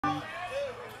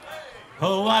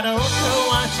Oh, I don't know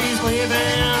why she's leaving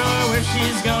or where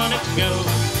she's gonna go.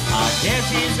 I guess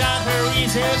she's got her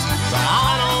reasons, but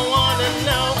I don't wanna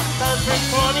know. 'Cause for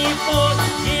 24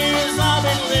 years I've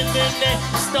been living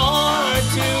next door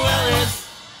to Alice.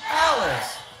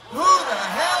 Alice? Who the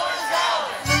hell is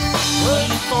Alice?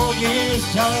 24 years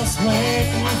just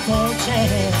waiting for a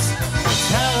chance to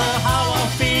tell her how I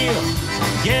feel,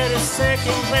 get a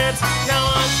second glance. Now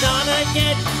I'm gonna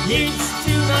get used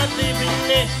to not living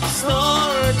next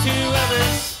door to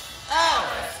Alice.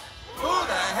 Alice? Who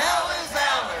the hell is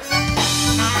Alice?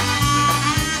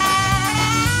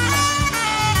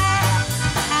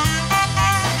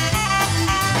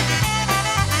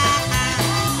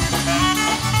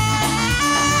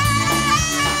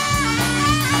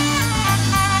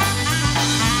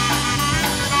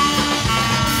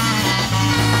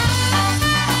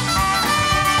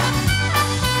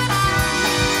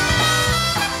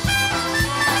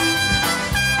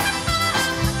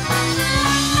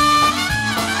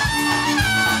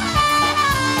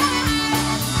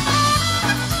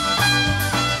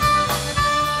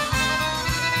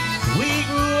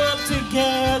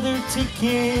 Together, two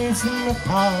kids in the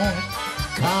park.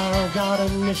 Carl got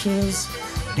initials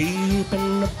deep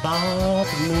in the bark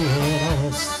of me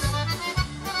and us.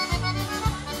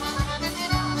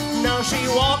 Now she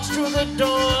walks through the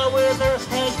door with her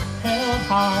head held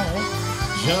high.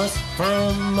 Just for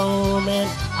a moment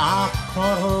I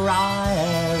caught her eye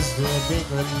as the big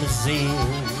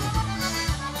limousine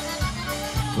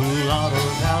pulled out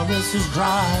of Alice's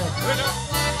drive.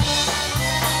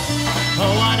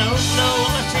 Oh, I don't know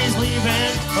why she's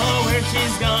leaving or where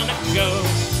she's gonna go.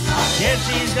 I guess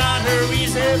she's got her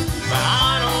reasons, but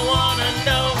I don't wanna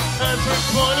know. 'Cause for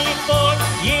 24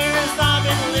 years I've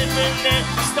been living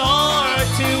next door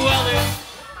to Alice.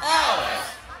 Alice?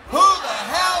 Who the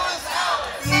hell is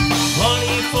Alice?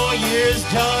 24 years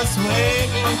just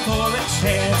waiting for a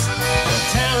chance to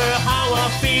tell her how I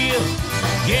feel,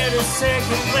 get a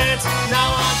second glance. Now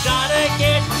I've gotta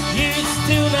get used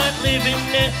to not living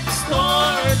next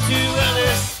door to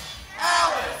Alice.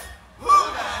 Alice? Who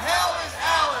the hell is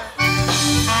Alice?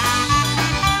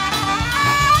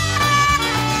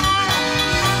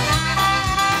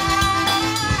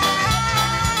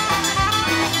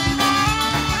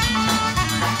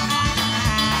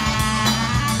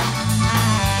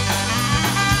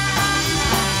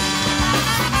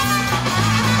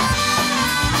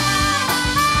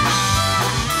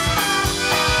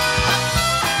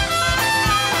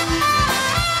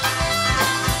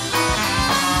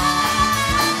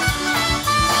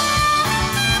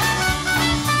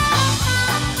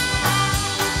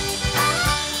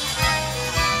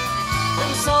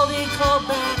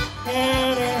 Back,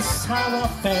 and it's how I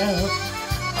felt.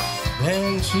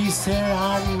 Then she said,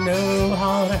 I know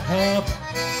how to help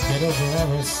get over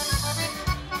Alice.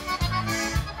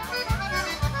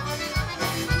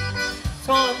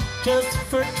 So I'm just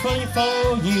for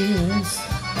 24 years.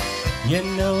 You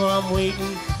know I'm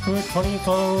waiting for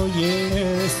 24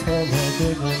 years for the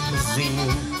big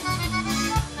limousine.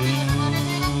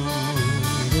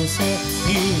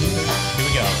 Here we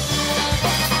go.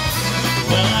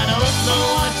 Well, I don't know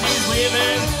why she's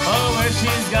leaving or where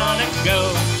she's gonna go.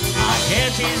 I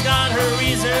guess she's got her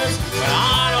reasons, but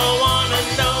I don't wanna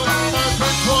know. 'Cause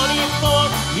for 24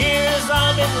 years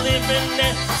I've been living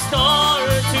next door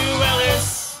to Alice.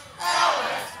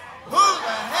 Alice? Who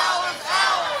the hell is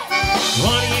Alice?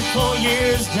 24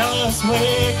 years just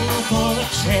waiting for a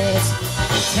chance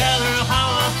to tell her how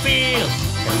I feel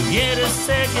and get a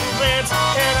second glance.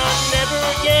 And I'll never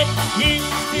get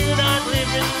used to not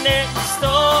living next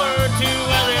door to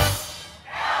Alice.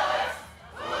 Alice?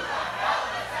 Who the hell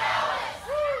is Alice?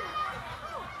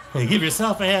 Hey, give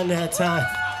yourself a hand that time.